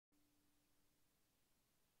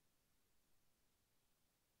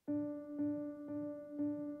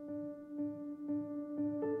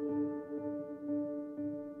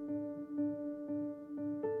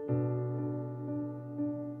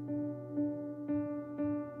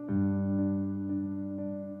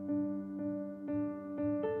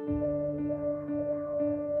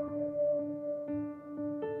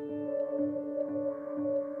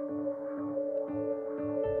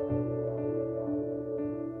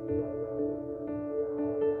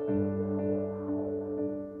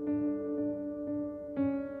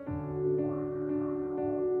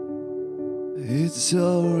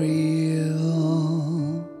so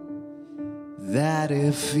real that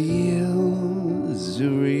it feels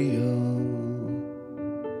real.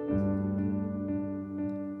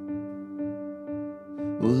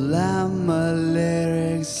 Well, I'm a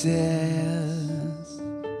lyricist,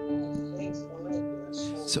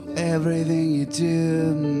 so everything you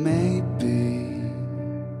do may be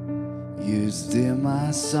used in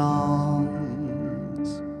my songs.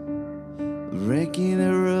 Breaking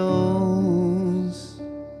the rules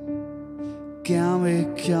can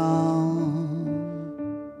become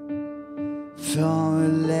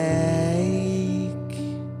formulaic.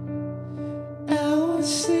 I will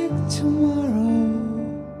sleep tomorrow.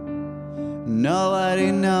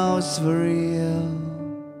 Nobody knows for real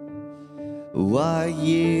what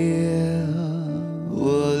year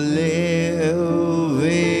we'll live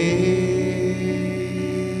in.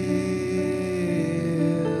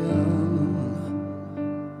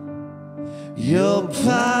 You're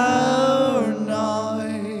paranoid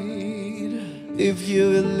if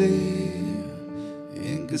you believe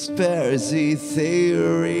in conspiracy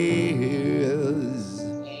theories.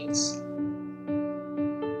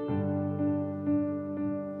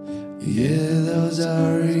 Yeah, those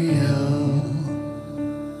are real.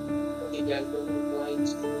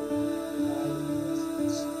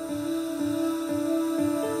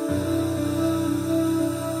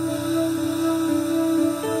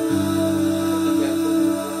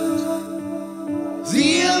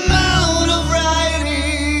 The amount of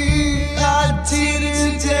writing I did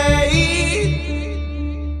today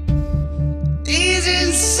is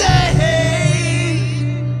insane.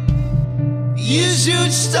 You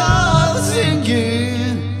should start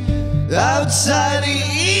thinking outside the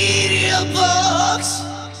idiot box.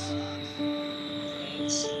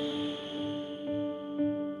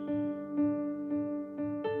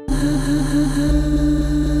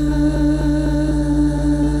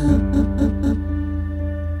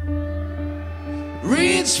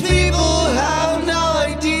 Rich people have no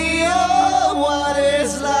idea what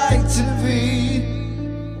it's like to be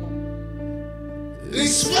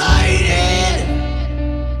exploited.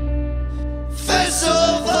 First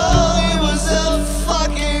of all, it was the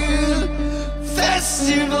fucking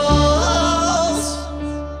festivals.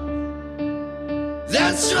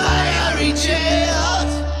 That's why I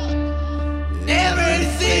reject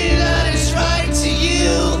everything that is right to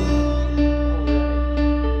you.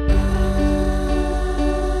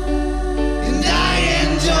 And I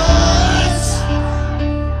endorse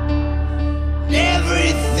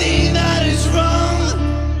everything that is wrong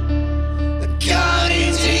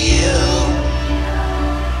according to you.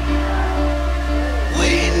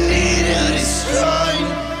 We need to destroy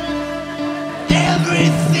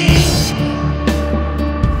everything.